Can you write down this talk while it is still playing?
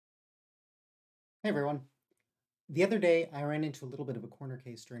Hey everyone. The other day, I ran into a little bit of a corner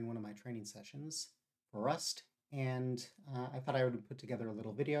case during one of my training sessions for Rust, and I thought I would put together a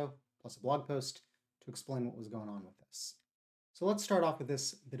little video plus a blog post to explain what was going on with this. So let's start off with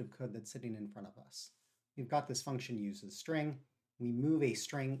this bit of code that's sitting in front of us. We've got this function uses string. We move a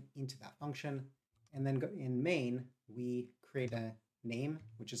string into that function, and then in main, we create a name,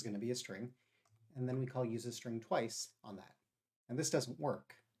 which is going to be a string, and then we call uses string twice on that. And this doesn't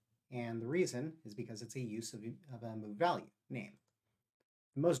work. And the reason is because it's a use of a move value, name.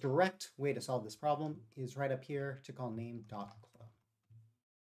 The most direct way to solve this problem is right up here to call name.clone.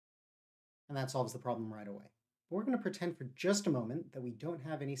 And that solves the problem right away. But we're going to pretend for just a moment that we don't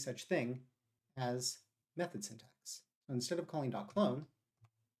have any such thing as method syntax. So instead of calling .clone,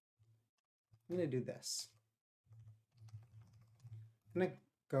 I'm going to do this. I'm going to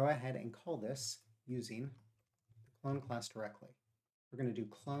go ahead and call this using the clone class directly. We're going to do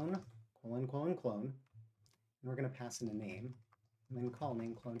clone, clone, and we're going to pass in a name, and then call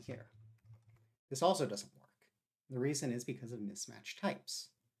name clone here. This also doesn't work. The reason is because of mismatched types.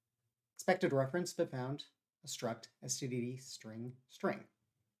 Expected reference, but found a struct std string string.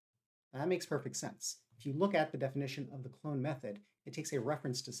 That makes perfect sense. If you look at the definition of the clone method, it takes a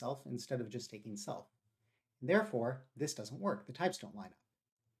reference to self instead of just taking self. And therefore, this doesn't work. The types don't line up.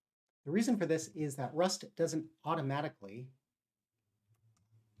 The reason for this is that Rust doesn't automatically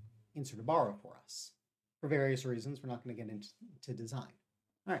insert a borrow for us. For various reasons, we're not going to get into design.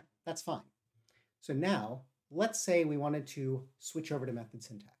 All right, that's fine. So now, let's say we wanted to switch over to method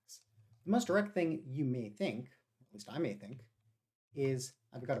syntax. The most direct thing you may think, at least I may think, is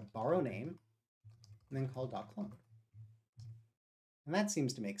I've got to borrow name and then call .clone. And that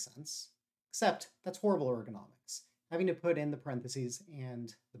seems to make sense, except that's horrible ergonomics. Having to put in the parentheses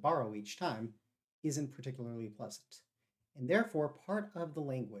and the borrow each time isn't particularly pleasant. And therefore, part of the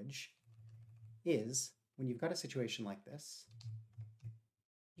language is, when you've got a situation like this,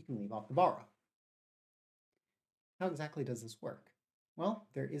 you can leave off the borrow. How exactly does this work? Well,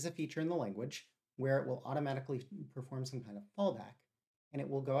 there is a feature in the language where it will automatically perform some kind of fallback, and it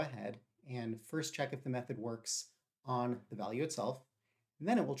will go ahead and first check if the method works on the value itself, and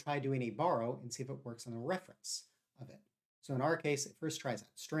then it will try doing a borrow and see if it works on the reference of it. So in our case, it first tries out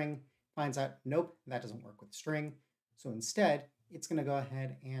string, finds out, nope, that doesn't work with string. So instead, it's going to go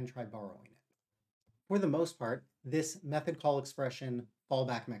ahead and try borrowing it. For the most part, this method call expression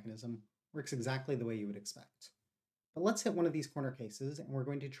fallback mechanism works exactly the way you would expect. But let's hit one of these corner cases, and we're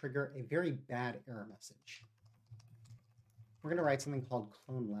going to trigger a very bad error message. We're going to write something called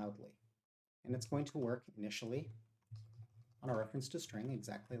clone loudly, and it's going to work initially on a reference to string,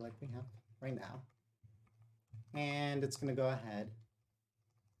 exactly like we have right now. And it's going to go ahead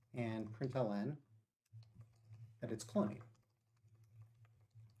and println that it's cloning.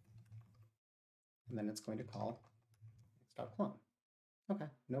 And then it's going to call x.clone. Okay,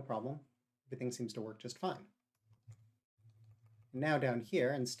 no problem. Everything seems to work just fine. Now down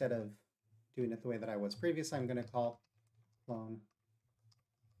here, instead of doing it the way that I was previously, I'm going to call clone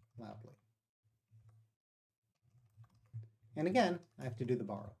loudly. And again, I have to do the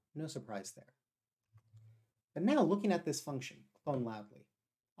borrow. No surprise there. But now looking at this function, clone loudly,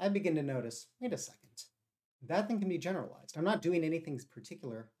 I begin to notice, wait a second, that thing can be generalized. I'm not doing anything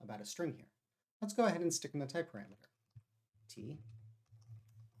particular about a string here. Let's go ahead and stick in the type parameter. T,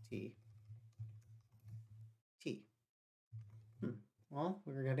 T, T. Well,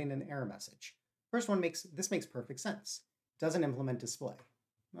 we're getting an error message. First one makes perfect sense. Doesn't implement display.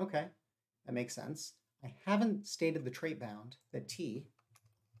 Okay, that makes sense. I haven't stated the trait bound that T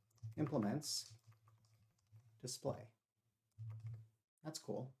implements display. That's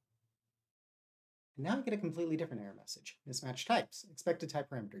cool. And now I get a completely different error message. Mismatched types. Expected type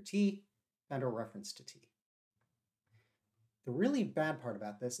parameter T, found a reference to T. The really bad part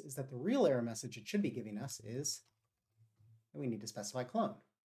about this is that the real error message it should be giving us is that we need to specify clone.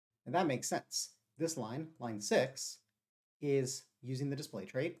 And that makes sense. This line, line 6, is using the display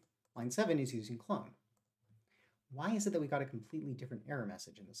trait. Line 7 is using clone. Why is it that we got a completely different error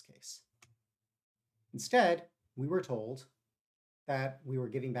message in this case? Instead, we were told that we were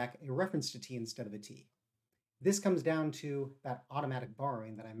giving back a reference to T instead of a T. This comes down to that automatic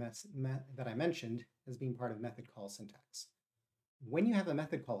borrowing that I mentioned as being part of method call syntax. When you have a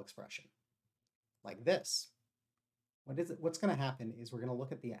method call expression like this, what's going to happen is we're going to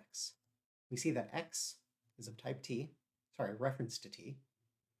look at the x. We see that x is of type T, reference to T,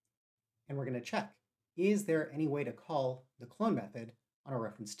 and we're going to check, is there any way to call the clone method on a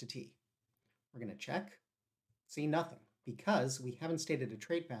reference to T? We're going to check, see nothing, because we haven't stated a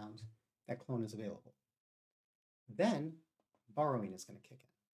trait bound that clone is available. Then borrowing is going to kick in.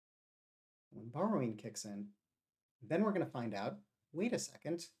 When borrowing kicks in, then we're going to find out, wait a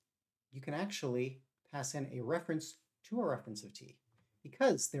second, you can actually pass in a reference to a reference of t,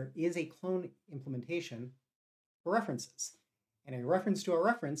 because there is a clone implementation for references. And a reference to a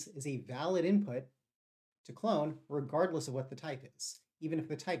reference is a valid input to clone regardless of what the type is, even if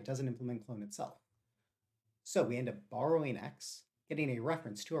the type doesn't implement clone itself. So we end up borrowing x, getting a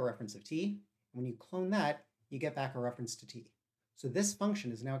reference to a reference of t, and when you clone that, you get back a reference to t. So this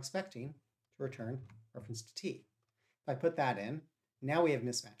function is now expecting to return reference to t. If I put that in, now we have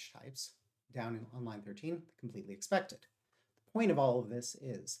mismatch types down on line 13, completely expected. The point of all of this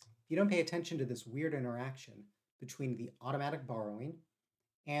is, if you don't pay attention to this weird interaction between the automatic borrowing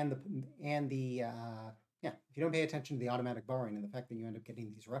and if you don't pay attention to the automatic borrowing and the fact that you end up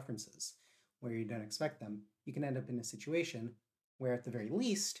getting these references where you don't expect them, you can end up in a situation where at the very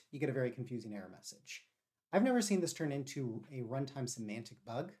least, you get a very confusing error message. I've never seen this turn into a runtime semantic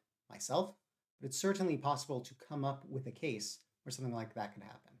bug myself, but it's certainly possible to come up with a case where something like that could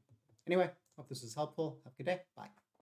happen. Anyway, hope this was helpful. Have a good day. Bye.